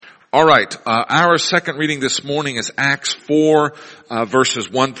All right, our second reading this morning is Acts 4,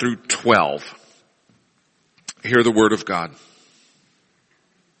 verses 1 through 12. Hear the word of God.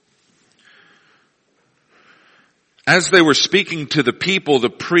 As they were speaking to the people, the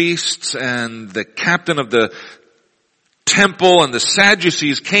priests and the captain of the temple and the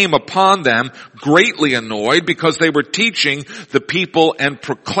Sadducees came upon them, greatly annoyed, because they were teaching the people and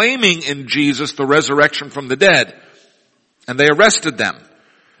proclaiming in Jesus the resurrection from the dead. And they arrested them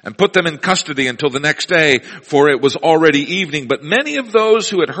and put them in custody until the next day, for it was already evening. But many of those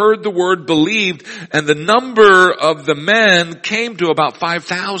who had heard the word believed, and the number of the men came to about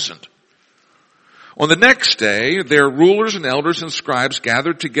 5,000. On the next day, their rulers and elders and scribes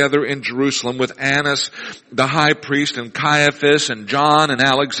gathered together in Jerusalem with Annas, the high priest, and Caiaphas, and John, and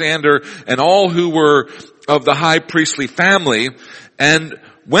Alexander, and all who were of the high priestly family. And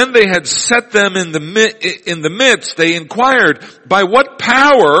when they had set them in the midst, they inquired, "By what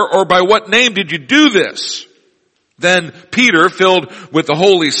power or by what name did you do this?" Then Peter, filled with the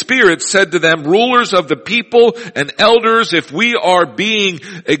Holy Spirit, said to them, "Rulers of the people and elders, if we are being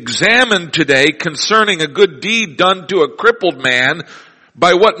examined today concerning a good deed done to a crippled man,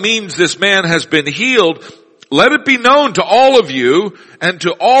 by what means this man has been healed, let it be known to all of you and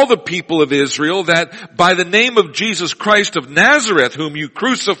to all the people of Israel that by the name of Jesus Christ of Nazareth, whom you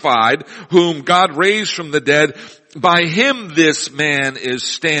crucified, whom God raised from the dead, by him this man is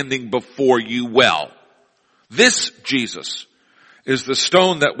standing before you well. This Jesus is the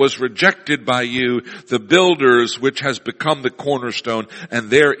stone that was rejected by you, the builders, which has become the cornerstone. And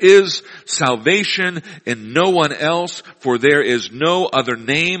there is salvation in no one else, for there is no other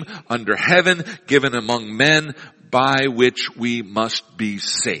name under heaven given among men by which we must be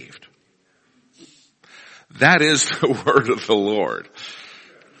saved." That is the word of the Lord.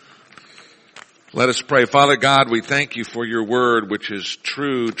 Let us pray. Father God, we thank you for your word, which is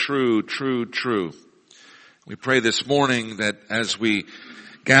true, true, true, true. We pray this morning that as we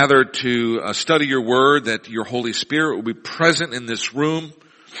gather to study your word, that your Holy Spirit will be present in this room,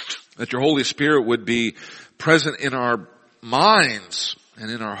 that your Holy Spirit would be present in our minds and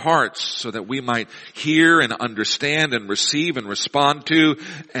in our hearts, so that we might hear and understand and receive and respond to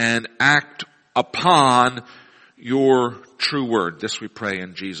and act upon your true word. This we pray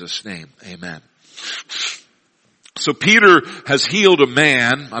in Jesus' name. Amen. So Peter has healed a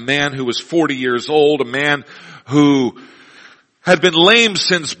man who was 40 years old, a man who had been lame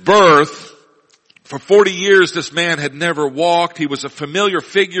since birth. For 40 years this man had never walked. He was a familiar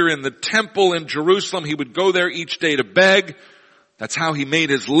figure in the temple in Jerusalem. He would go there each day to beg. That's how he made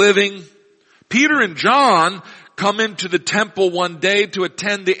his living. Peter and John come into the temple one day to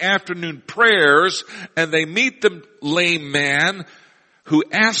attend the afternoon prayers, and they meet the lame man who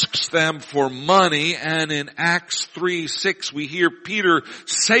asks them for money. And in Acts 3:6 we hear Peter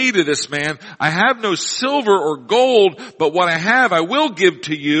say to this man, "I have no silver or gold, but what I have I will give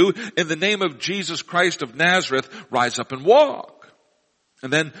to you. In the name of Jesus Christ of Nazareth, rise up and walk."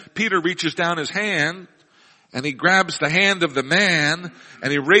 And then Peter reaches down his hand and he grabs the hand of the man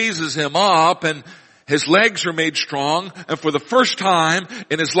and he raises him up, and his legs are made strong, and for the first time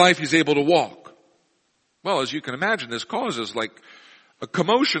in his life he's able to walk. Well, as you can imagine, this causes like a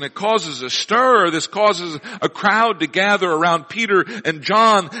commotion. It causes a stir. This causes a crowd to gather around Peter and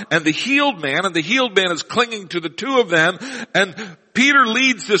John and the healed man. And the healed man is clinging to the two of them. And Peter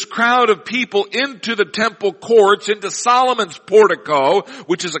leads this crowd of people into the temple courts, into Solomon's portico,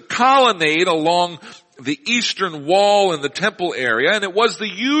 which is a colonnade along the eastern wall in the temple area. And it was the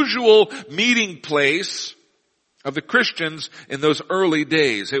usual meeting place of the Christians in those early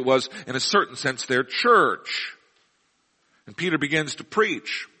days. It was, in a certain sense, their church. And Peter begins to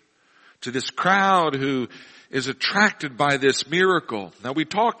preach to this crowd who is attracted by this miracle. Now, we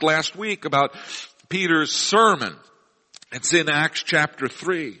talked last week about Peter's sermon. It's in Acts chapter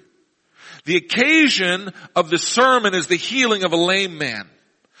 3. The occasion of the sermon is the healing of a lame man.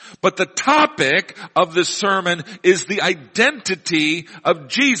 But the topic of the sermon is the identity of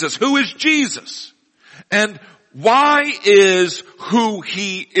Jesus. Who is Jesus? And why is who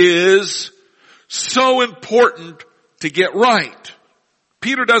he is so important to get right?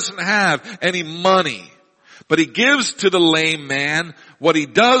 Peter doesn't have any money, but he gives to the lame man what he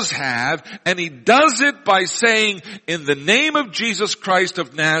does have, and he does it by saying, "In the name of Jesus Christ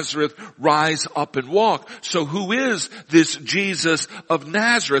of Nazareth, rise up and walk." So who is this Jesus of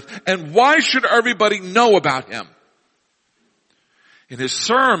Nazareth, and why should everybody know about him? In his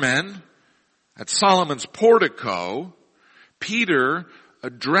sermon at Solomon's portico, Peter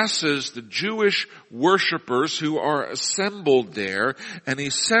addresses the Jewish worshipers who are assembled there, and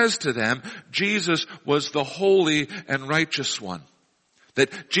he says to them, Jesus was the holy and righteous one.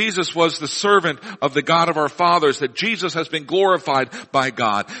 That Jesus was the servant of the God of our fathers, that Jesus has been glorified by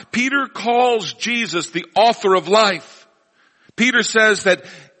God. Peter calls Jesus the author of life. Peter says that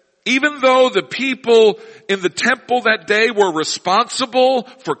even though the people in the temple that day were responsible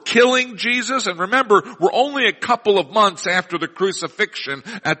for killing Jesus, and remember, we're only a couple of months after the crucifixion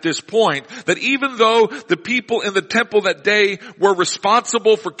at this point, that even though the people in the temple that day were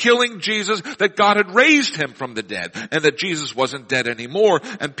responsible for killing Jesus, that God had raised him from the dead, and that Jesus wasn't dead anymore.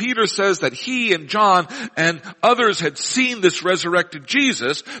 And Peter says that he and John and others had seen this resurrected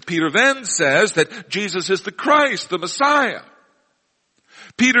Jesus. Peter then says that Jesus is the Christ, the Messiah.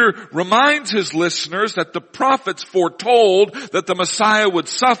 Peter reminds his listeners that the prophets foretold that the Messiah would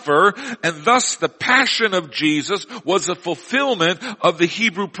suffer, and thus the passion of Jesus was a fulfillment of the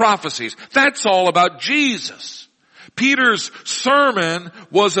Hebrew prophecies. That's all about Jesus. Peter's sermon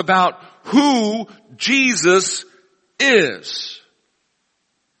was about who Jesus is.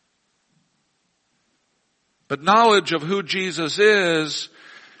 But knowledge of who Jesus is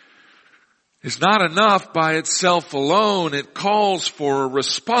not enough by itself alone. It calls for a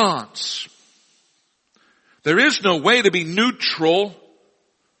response. There is no way to be neutral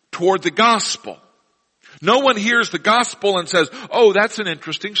toward the gospel. No one hears the gospel and says, "Oh, that's an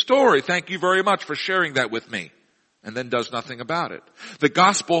interesting story. Thank you very much for sharing that with me," and then does nothing about it. The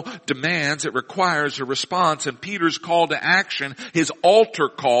gospel demands, it requires a response, and Peter's call to action, his altar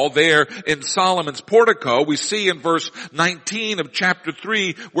call there in Solomon's portico, we see in verse 19 of chapter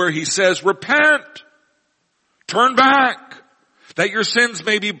 3 where he says, "Repent, turn back, that your sins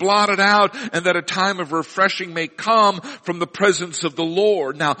may be blotted out and that a time of refreshing may come from the presence of the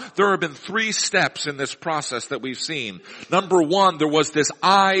Lord." Now, there have been 3 steps in this process that we've seen. Number 1, there was this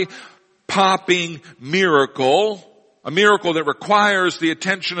eye-popping miracle. A miracle that requires the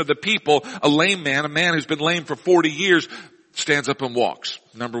attention of the people. A lame man, a man who's been lame for 40 years, stands up and walks.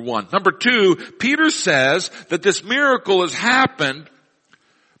 Number 1. Number 2, Peter says that this miracle has happened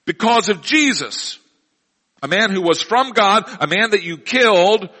because of Jesus. A man who was from God, a man that you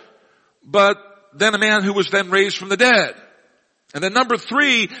killed, but then a man who was then raised from the dead. And then number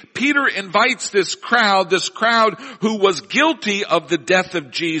 3, Peter invites this crowd who was guilty of the death of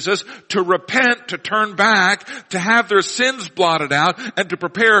Jesus, to repent, to turn back, to have their sins blotted out, and to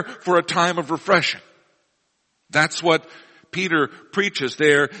prepare for a time of refreshing. That's what Peter preaches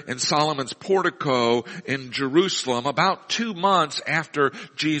there in Solomon's portico in Jerusalem about 2 months after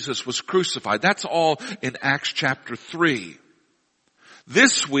Jesus was crucified. That's all in Acts chapter 3.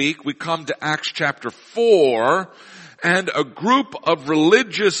 This week we come to Acts chapter 4, and a group of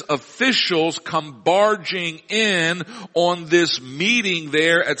religious officials come barging in on this meeting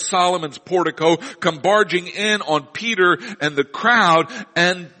there at Solomon's portico, come barging in on Peter and the crowd,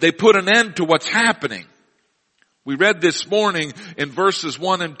 and they put an end to what's happening. We read this morning in verses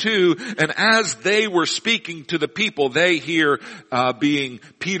 1 and 2, and as they were speaking to the people, they here being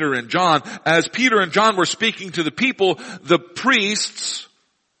Peter and John, as Peter and John were speaking to the people, the priests,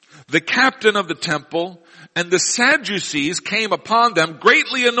 the captain of the temple, and the Sadducees came upon them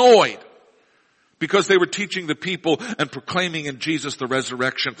greatly annoyed because they were teaching the people and proclaiming in Jesus the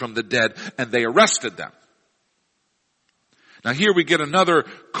resurrection from the dead, and they arrested them. Now here we get another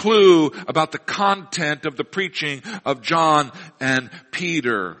clue about the content of the preaching of John and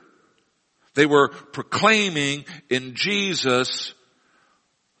Peter. They were proclaiming in Jesus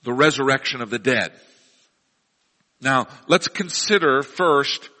the resurrection of the dead. Now let's consider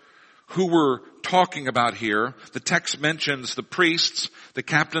first who we're talking about here. The text mentions the priests, the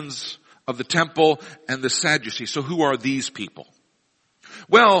captains of the temple, and the Sadducees. So who are these people?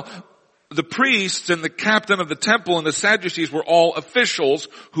 Well, the priests and the captain of the temple and the Sadducees were all officials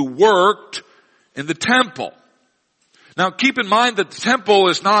who worked in the temple. Now keep in mind that the temple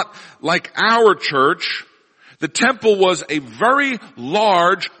is not like our church. The temple was a very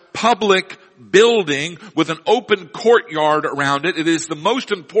large public building with an open courtyard around it. It is the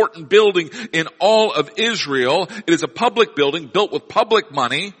most important building in all of Israel. It is a public building built with public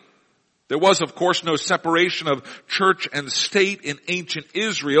money. There was, of course, no separation of church and state in ancient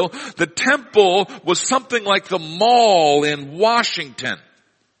Israel. The temple was something like the mall in Washington.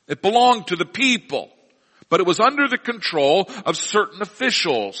 It belonged to the people, but it was under the control of certain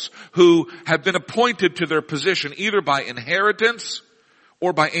officials who had been appointed to their position either by inheritance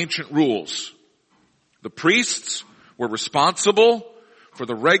or by ancient rules. The priests were responsible for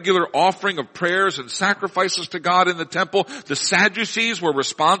the regular offering of prayers and sacrifices to God in the temple. The Sadducees were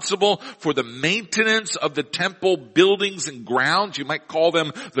responsible for the maintenance of the temple buildings and grounds. You might call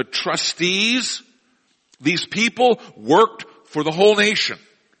them the trustees. These people worked for the whole nation,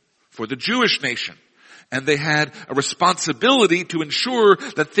 for the Jewish nation. And they had a responsibility to ensure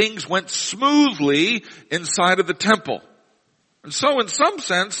that things went smoothly inside of the temple. And so in some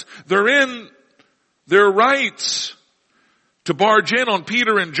sense, they're in their rights to barge in on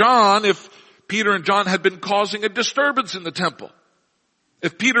Peter and John if Peter and John had been causing a disturbance in the temple.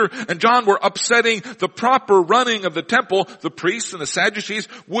 If Peter and John were upsetting the proper running of the temple, the priests and the Sadducees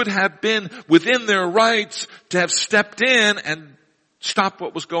would have been within their rights to have stepped in and stopped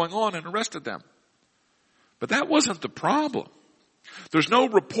what was going on and arrested them. But that wasn't the problem. There's no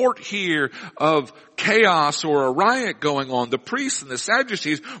report here of chaos or a riot going on. The priests and the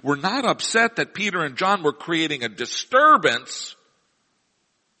Sadducees were not upset that Peter and John were creating a disturbance.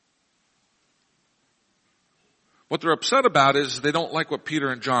 What they're upset about is they don't like what Peter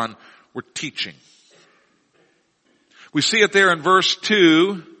and John were teaching. We see it there in verse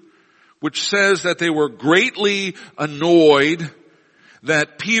 2, which says that they were greatly annoyed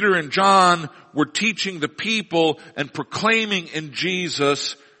that Peter and John were teaching the people and proclaiming in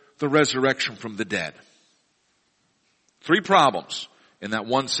Jesus the resurrection from the dead. 3 problems in that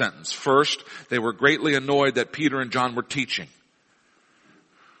one sentence. First, they were greatly annoyed that Peter and John were teaching.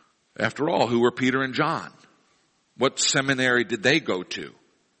 After all, who were Peter and John? What seminary did they go to?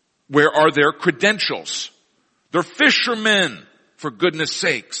 Where are their credentials? They're fishermen, for goodness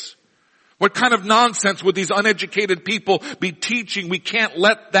sakes. What kind of nonsense would these uneducated people be teaching? We can't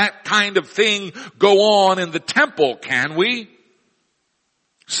let that kind of thing go on in the temple, can we?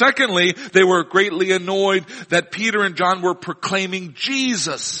 Secondly, they were greatly annoyed that Peter and John were proclaiming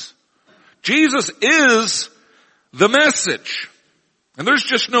Jesus. Jesus is the message. And there's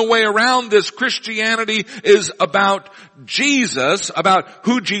just no way around this. Christianity is about Jesus, about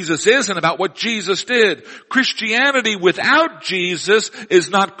who Jesus is and about what Jesus did. Christianity without Jesus is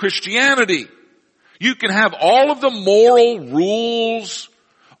not Christianity. You can have all of the moral rules,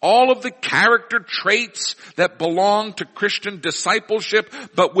 all of the character traits that belong to Christian discipleship,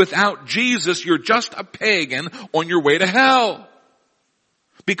 but without Jesus, you're just a pagan on your way to hell.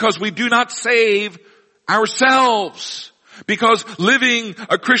 Because we do not save ourselves. Because living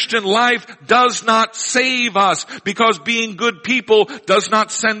a Christian life does not save us. Because being good people does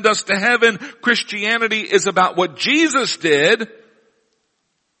not send us to heaven. Christianity is about what Jesus did,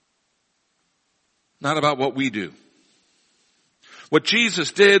 not about what we do. What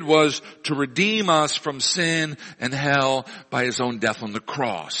Jesus did was to redeem us from sin and hell by His own death on the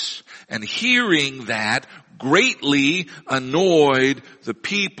cross. And hearing that greatly annoyed the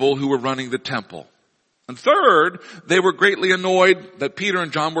people who were running the temple. And third, they were greatly annoyed that Peter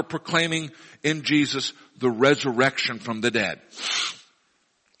and John were proclaiming in Jesus the resurrection from the dead.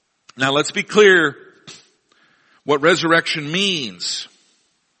 Now let's be clear what resurrection means.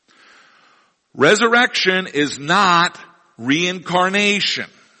 Resurrection is not reincarnation.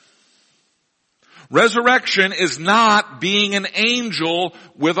 Resurrection is not being an angel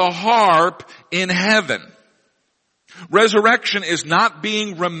with a harp in heaven. Resurrection is not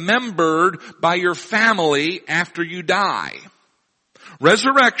being remembered by your family after you die.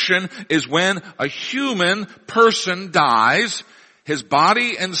 Resurrection is when a human person dies, his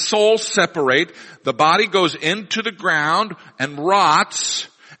body and soul separate, the body goes into the ground and rots,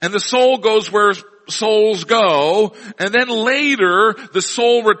 and the soul goes where souls go, and then later the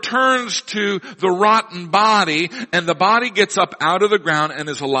soul returns to the rotten body, and the body gets up out of the ground and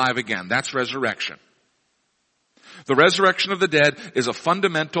is alive again. That's resurrection. The resurrection of the dead is a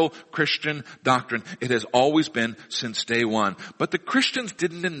fundamental Christian doctrine. It has always been since day one. But the Christians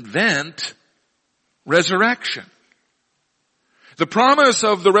didn't invent resurrection. The promise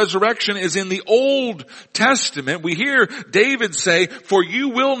of the resurrection is in the Old Testament. We hear David say, "For you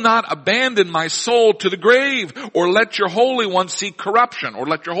will not abandon my soul to the grave, or let your Holy One see corruption, or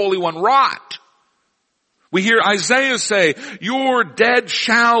let your Holy One rot." We hear Isaiah say, "Your dead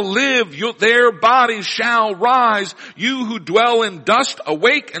shall live, their bodies shall rise. You who dwell in dust,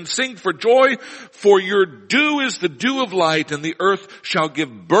 awake and sing for joy, for your dew is the dew of light, and the earth shall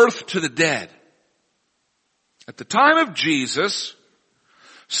give birth to the dead." At the time of Jesus,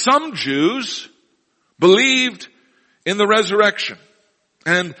 some Jews believed in the resurrection,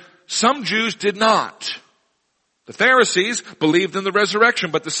 and some Jews did not. The Pharisees believed in the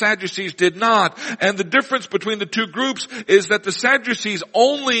resurrection, but the Sadducees did not. And the difference between the two groups is that the Sadducees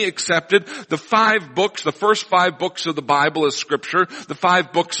only accepted the 5 books, the first 5 books of the Bible as scripture, the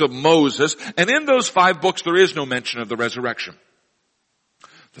 5 books of Moses, and in those 5 books there is no mention of the resurrection.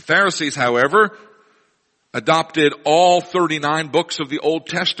 The Pharisees, however, adopted all 39 books of the Old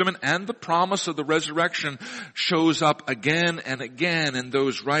Testament, and the promise of the resurrection shows up again and again in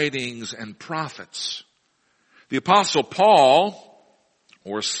those writings and prophets. The Apostle Paul,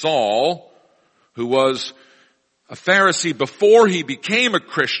 or Saul, who was a Pharisee before he became a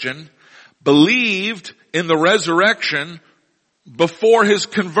Christian, believed in the resurrection before his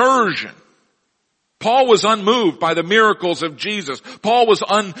conversion. Paul was unmoved by the miracles of Jesus. Paul was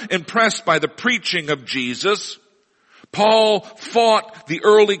unimpressed by the preaching of Jesus. Paul fought the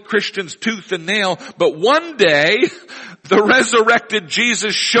early Christians tooth and nail, but one day the resurrected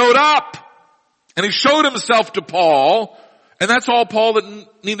Jesus showed up, and he showed himself to Paul, and that's all Paul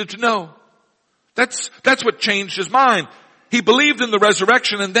needed to know. That's what changed his mind. He believed in the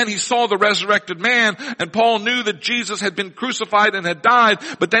resurrection, and then he saw the resurrected man, and Paul knew that Jesus had been crucified and had died,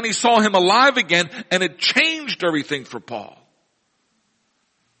 but then he saw him alive again, and it changed everything for Paul.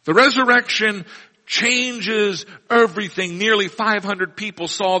 The resurrection changes everything. Nearly 500 people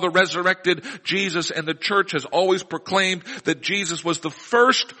saw the resurrected Jesus, and the church has always proclaimed that Jesus was the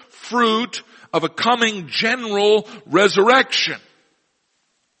first fruit of a coming general resurrection.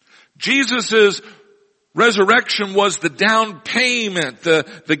 Jesus' resurrection was the down payment,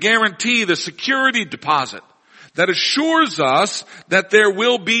 the guarantee, the security deposit that assures us that there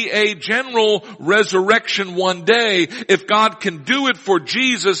will be a general resurrection one day. If God can do it for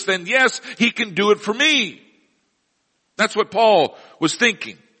Jesus, then yes, He can do it for me. That's what Paul was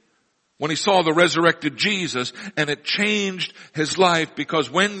thinking when he saw the resurrected Jesus, and it changed his life, because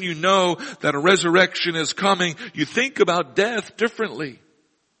when you know that a resurrection is coming, you think about death differently.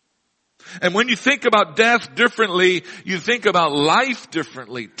 And when you think about death differently, you think about life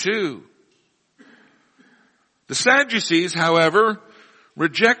differently too. The Sadducees, however,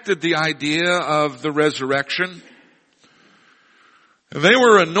 rejected the idea of the resurrection. They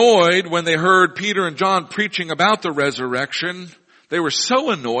were annoyed when they heard Peter and John preaching about the resurrection. They were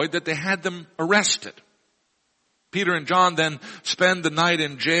so annoyed that they had them arrested. Peter and John then spend the night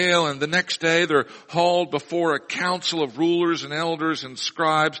in jail, and the next day they're hauled before a council of rulers and elders and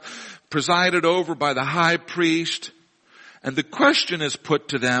scribes, presided over by the high priest. And the question is put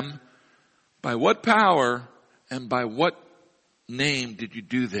to them, by what power and by what name did you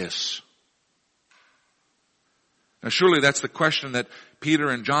do this? Now surely that's the question that Peter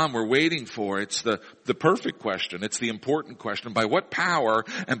and John were waiting for. It's the perfect question. It's the important question. By what power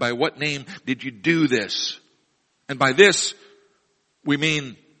and by what name did you do this? And by this, we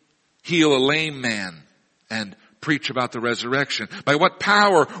mean heal a lame man and preach about the resurrection. By what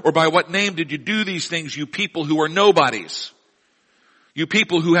power or by what name did you do these things, you people who are nobodies? You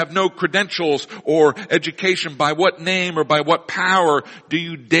people who have no credentials or education, by what name or by what power do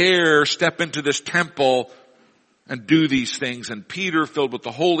you dare step into this temple and do these things? And Peter, filled with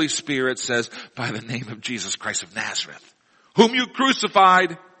the Holy Spirit, says, by the name of Jesus Christ of Nazareth, whom you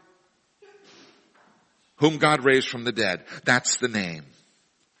crucified, whom God raised from the dead. That's the name.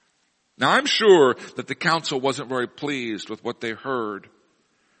 Now I'm sure that the council wasn't very pleased with what they heard,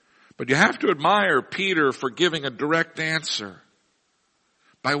 but you have to admire Peter for giving a direct answer.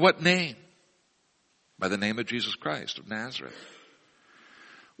 By what name? By the name of Jesus Christ of Nazareth.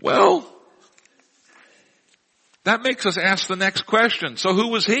 Well, that makes us ask the next question. So who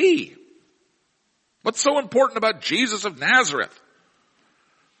was he? What's so important about Jesus of Nazareth?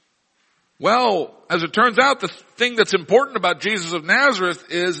 Well, as it turns out, the thing that's important about Jesus of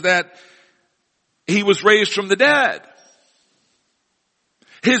Nazareth is that he was raised from the dead.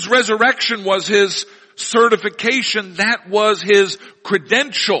 His resurrection was his certification. That was his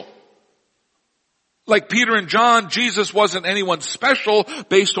credential. Like Peter and John, Jesus wasn't anyone special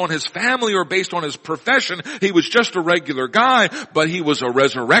based on his family or based on his profession. He was just a regular guy, but he was a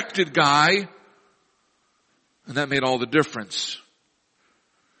resurrected guy. And that made all the difference.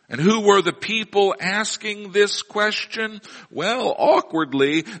 And who were the people asking this question? Well,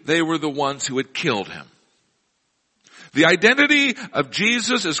 awkwardly, they were the ones who had killed him. The identity of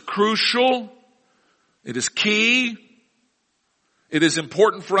Jesus is crucial. It is key. It is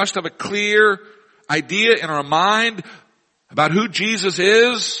important for us to have a clear idea in our mind about who Jesus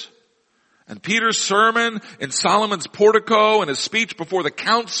is. And Peter's sermon in Solomon's portico and his speech before the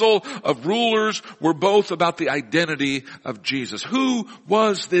council of rulers were both about the identity of Jesus. Who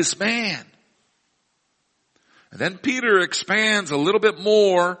was this man? And then Peter expands a little bit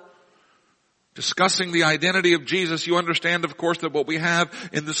more, discussing the identity of Jesus. You understand, of course, that what we have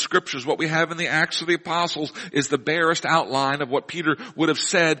in the scriptures, what we have in the Acts of the Apostles, is the barest outline of what Peter would have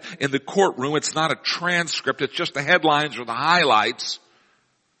said in the courtroom. It's not a transcript. It's just the headlines or the highlights.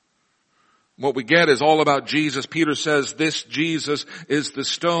 What we get is all about Jesus. Peter says, this Jesus is the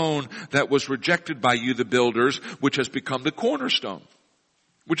stone that was rejected by you, the builders, which has become the cornerstone,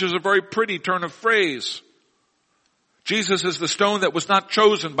 which is a very pretty turn of phrase. Jesus is the stone that was not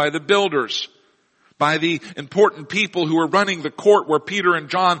chosen by the builders, by the important people who are running the court where Peter and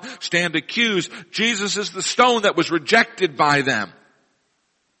John stand accused. Jesus is the stone that was rejected by them.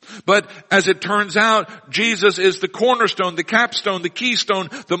 But as it turns out, Jesus is the cornerstone, the capstone, the keystone,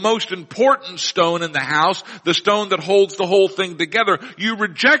 the most important stone in the house, the stone that holds the whole thing together. You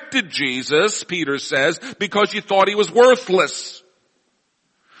rejected Jesus, Peter says, because you thought he was worthless.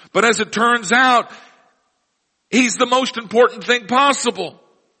 But as it turns out, he's the most important thing possible.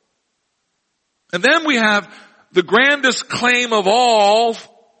 And then we have the grandest claim of all,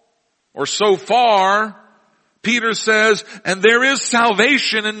 or so far. Peter says, and there is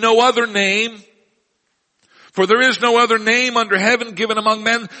salvation in no other name, for there is no other name under heaven given among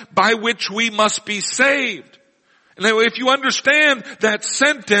men by which we must be saved. Now, if you understand that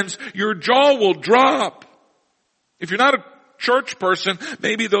sentence, your jaw will drop. If you're not a church person,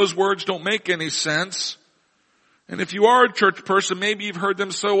 maybe those words don't make any sense. And if you are a church person, maybe you've heard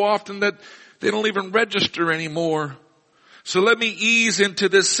them so often that they don't even register anymore. So let me ease into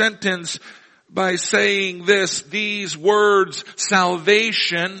this sentence by saying this, these words,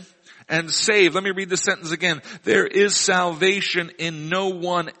 salvation and save. Let me read the sentence again. There is salvation in no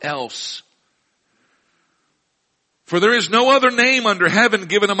one else. For there is no other name under heaven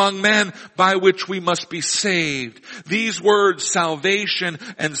given among men by which we must be saved. These words, salvation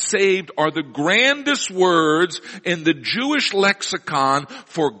and saved, are the grandest words in the Jewish lexicon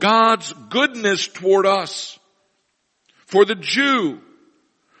for God's goodness toward us. For the Jew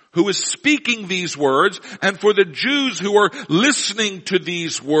who is speaking these words, and for the Jews who are listening to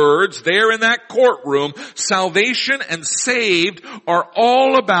these words there in that courtroom, salvation and saved are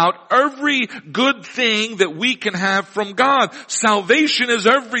all about every good thing that we can have from God. Salvation is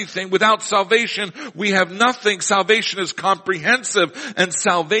everything. Without salvation, we have nothing. Salvation is comprehensive, and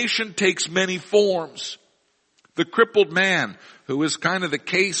salvation takes many forms. The crippled man, who is kind of the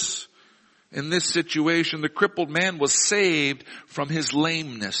case in this situation, the crippled man was saved from his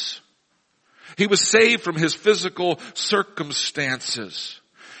lameness. He was saved from his physical circumstances.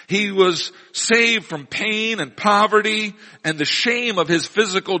 He was saved from pain and poverty and the shame of his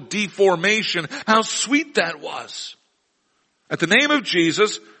physical deformation. How sweet that was. At the name of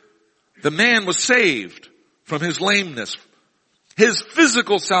Jesus, the man was saved from his lameness. His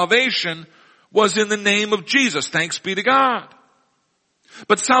physical salvation was in the name of Jesus. Thanks be to God.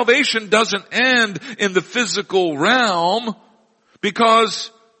 But salvation doesn't end in the physical realm,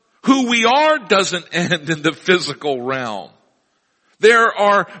 because who we are doesn't end in the physical realm. There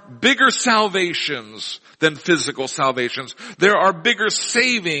are bigger salvations than physical salvations. There are bigger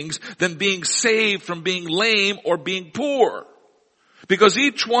savings than being saved from being lame or being poor. Because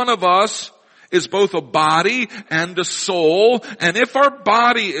each one of us is both a body and a soul. And if our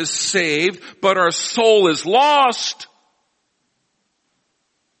body is saved, but our soul is lost,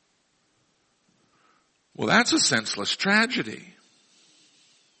 well, that's a senseless tragedy.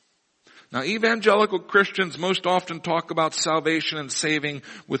 Now, evangelical Christians most often talk about salvation and saving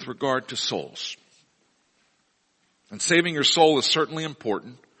with regard to souls. And saving your soul is certainly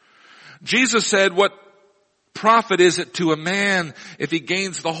important. Jesus said, what profit is it to a man if he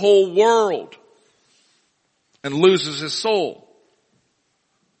gains the whole world and loses his soul?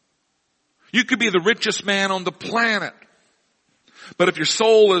 You could be the richest man on the planet, but if your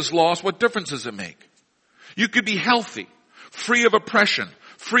soul is lost, what difference does it make? You could be healthy, free of oppression,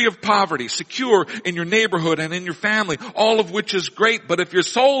 free of poverty, secure in your neighborhood and in your family, all of which is great. But if your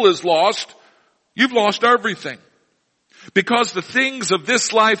soul is lost, you've lost everything. Because the things of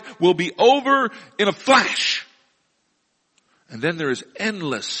this life will be over in a flash. And then there is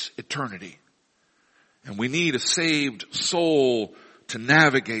endless eternity. And we need a saved soul to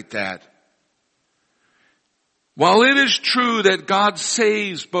navigate that. While it is true that God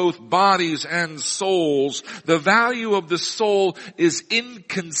saves both bodies and souls, the value of the soul is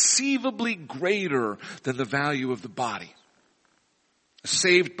inconceivably greater than the value of the body. A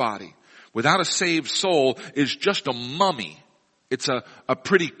saved body without a saved soul is just a mummy. It's a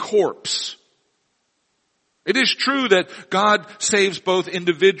pretty corpse. It is true that God saves both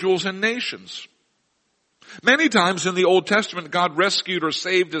individuals and nations. Many times in the Old Testament, God rescued or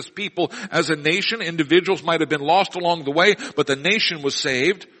saved his people as a nation. Individuals might have been lost along the way, but the nation was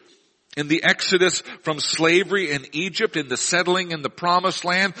saved. In the exodus from slavery in Egypt, in the settling in the promised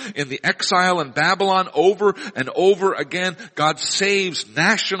land, in the exile in Babylon, over and over again, God saves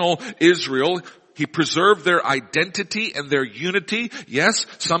national Israel. He preserved their identity and their unity. Yes,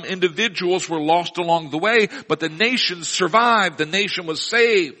 some individuals were lost along the way, but the nation survived. The nation was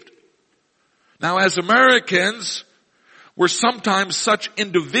saved. Now, as Americans, we're sometimes such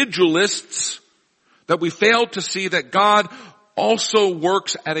individualists that we fail to see that God also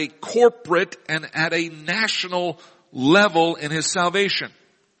works at a corporate and at a national level in His salvation.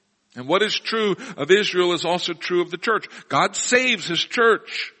 And what is true of Israel is also true of the church. God saves His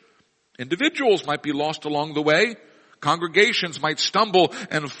church. Individuals might be lost along the way. Congregations might stumble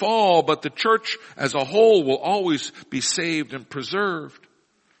and fall, but the church as a whole will always be saved and preserved.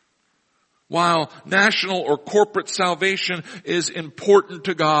 While national or corporate salvation is important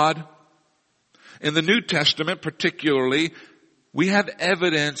to God, in the New Testament particularly, we have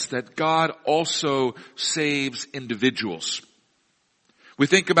evidence that God also saves individuals. We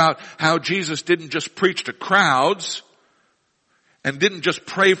think about how Jesus didn't just preach to crowds and didn't just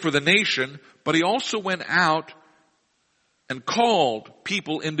pray for the nation, but He also went out and called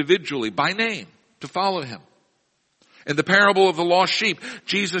people individually by name to follow Him. In the parable of the lost sheep,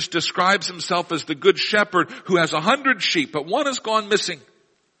 Jesus describes Himself as the good shepherd who has 100 sheep, but one has gone missing.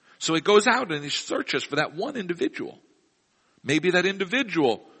 So He goes out and He searches for that one individual. Maybe that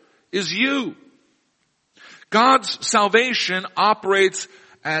individual is you. God's salvation operates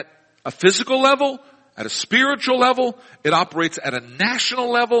at a physical level, at a spiritual level, it operates at a national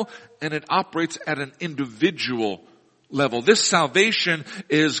level, and it operates at an individual level. This salvation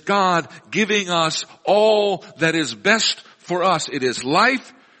is God giving us all that is best for us. It is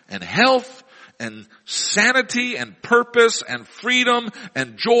life and health and sanity and purpose and freedom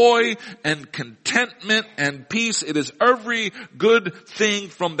and joy and contentment and peace. It is every good thing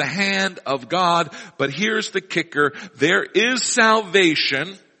from the hand of God. But here's the kicker. There is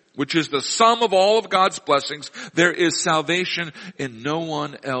salvation, which is the sum of all of God's blessings. There is salvation in no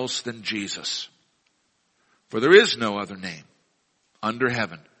one else than Jesus. For there is no other name under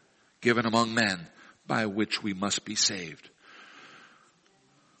heaven given among men by which we must be saved.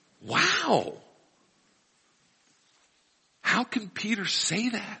 Wow! How can Peter say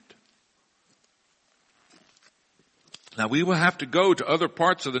that? Now we will have to go to other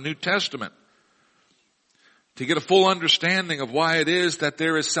parts of the New Testament to get a full understanding of why it is that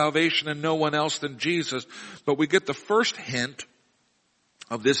there is salvation in no one else than Jesus. But we get the first hint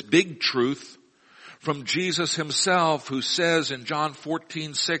of this big truth from Jesus Himself, who says in John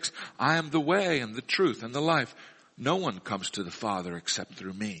 14:6, I am the way and the truth and the life. No one comes to the Father except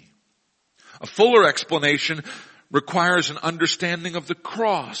through me. A fuller explanation requires an understanding of the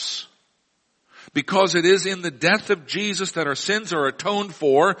cross, because it is in the death of Jesus that our sins are atoned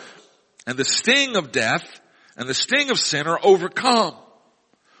for, and the sting of death and the sting of sin are overcome.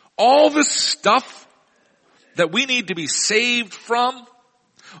 All the stuff that we need to be saved from,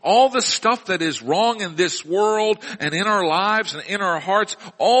 all the stuff that is wrong in this world and in our lives and in our hearts,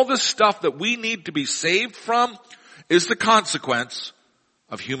 all the stuff that we need to be saved from is the consequence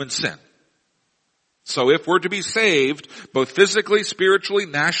of human sin. So if we're to be saved, both physically, spiritually,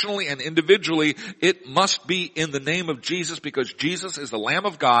 nationally, and individually, it must be in the name of Jesus, because Jesus is the Lamb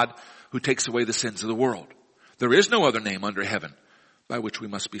of God who takes away the sins of the world. There is no other name under heaven by which we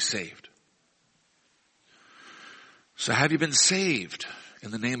must be saved. So have you been saved in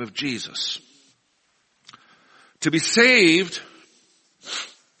the name of Jesus? To be saved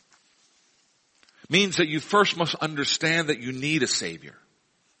means that you first must understand that you need a Savior.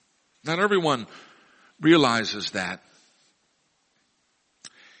 Not everyone realizes that.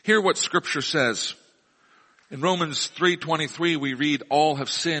 Hear what Scripture says. In Romans 3:23 we read, all have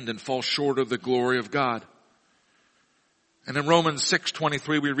sinned and fall short of the glory of God. And in Romans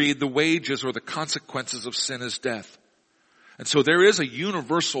 6:23 we read, the wages or the consequences of sin is death. And so there is a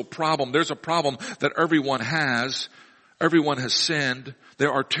universal problem. There's a problem that everyone has. Everyone has sinned.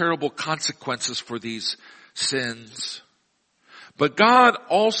 There are terrible consequences for these sins. But God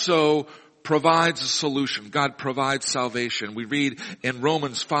also provides a solution. God provides salvation. We read in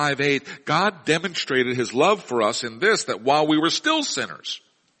Romans 5:8, God demonstrated His love for us in this, that while we were still sinners,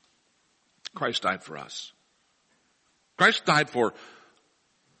 Christ died for us. Christ died for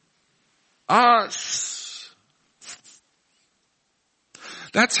us.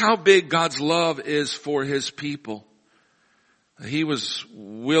 That's how big God's love is for His people. He was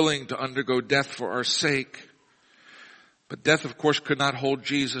willing to undergo death for our sake. But death, of course, could not hold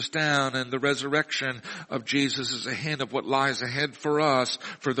Jesus down, and the resurrection of Jesus is a hint of what lies ahead for us,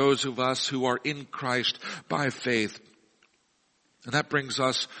 for those of us who are in Christ by faith. And that brings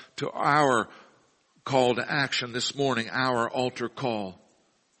us to our call to action this morning, our altar call.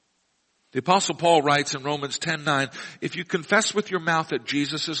 The Apostle Paul writes in Romans 10:9, if you confess with your mouth that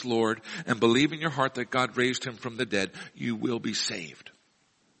Jesus is Lord and believe in your heart that God raised Him from the dead, you will be saved.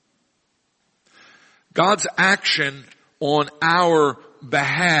 God's action on our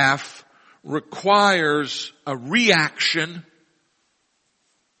behalf requires a reaction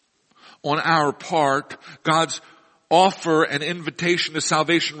on our part. God's offer an invitation to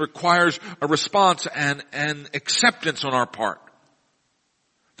salvation requires a response and an acceptance on our part.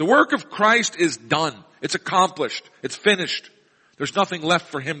 The work of Christ is done. It's accomplished. It's finished. There's nothing left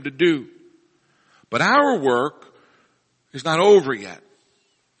for him to do. But our work is not over yet.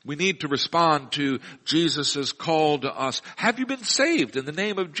 We need to respond to Jesus' call to us. Have you been saved in the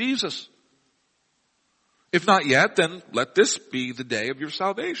name of Jesus? If not yet, then let this be the day of your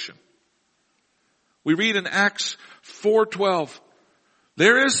salvation. We read in Acts 4:12,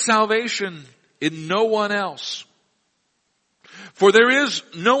 there is salvation in no one else. For there is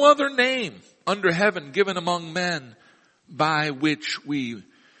no other name under heaven given among men by which we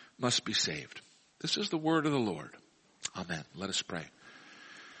must be saved. This is the word of the Lord. Amen. Let us pray.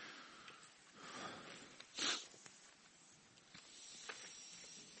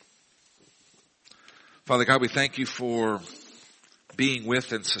 Father God, we thank you for being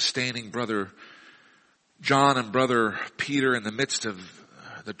with and sustaining Brother John and Brother Peter in the midst of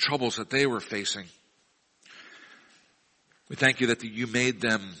the troubles that they were facing. We thank you that you made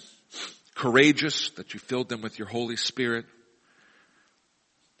them courageous, that you filled them with your Holy Spirit.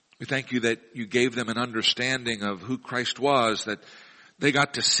 We thank you that you gave them an understanding of who Christ was, that they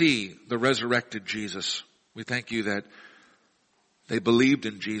got to see the resurrected Jesus. We thank you that they believed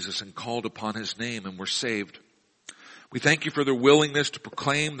in Jesus and called upon his name and were saved. We thank you for their willingness to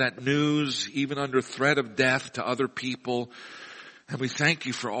proclaim that news even under threat of death to other people. And we thank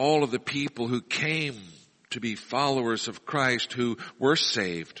you for all of the people who came to be followers of Christ, who were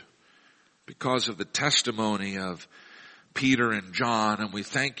saved because of the testimony of Peter and John. And we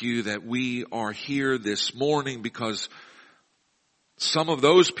thank you that we are here this morning because some of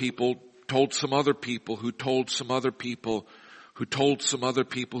those people told some other people who told some other people who told some other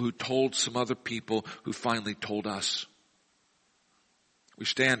people who told some other people who finally told us. We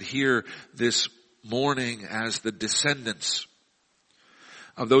stand here this morning as the descendants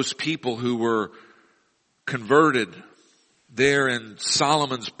of those people who were converted there in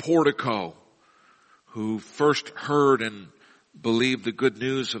Solomon's portico, who first heard and believed the good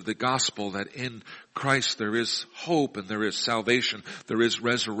news of the gospel that in Christ there is hope and there is salvation, there is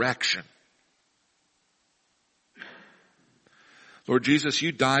resurrection. Lord Jesus,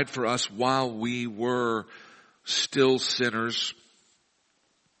 you died for us while we were still sinners.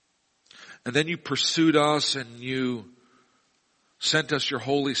 And then you pursued us and you sent us your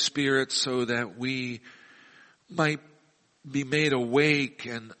Holy Spirit so that we might be made awake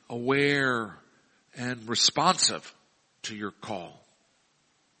and aware and responsive to your call.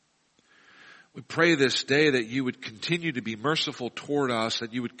 We pray this day that you would continue to be merciful toward us,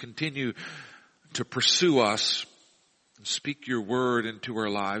 that you would continue to pursue us and speak your word into our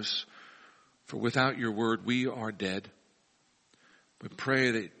lives. For without your word, we are dead. We pray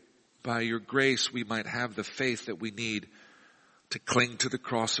that by your grace, we might have the faith that we need to cling to the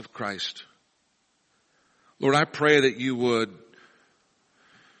cross of Christ. Lord, I pray that you would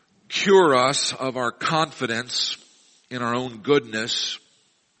cure us of our confidence in our own goodness,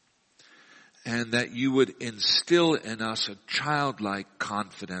 and that you would instill in us a childlike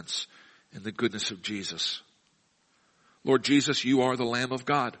confidence in the goodness of Jesus. Lord Jesus, you are the Lamb of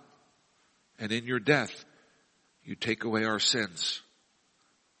God, and in your death, you take away our sins.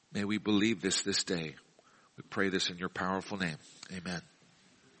 May we believe this day. We pray this in your powerful name. Amen.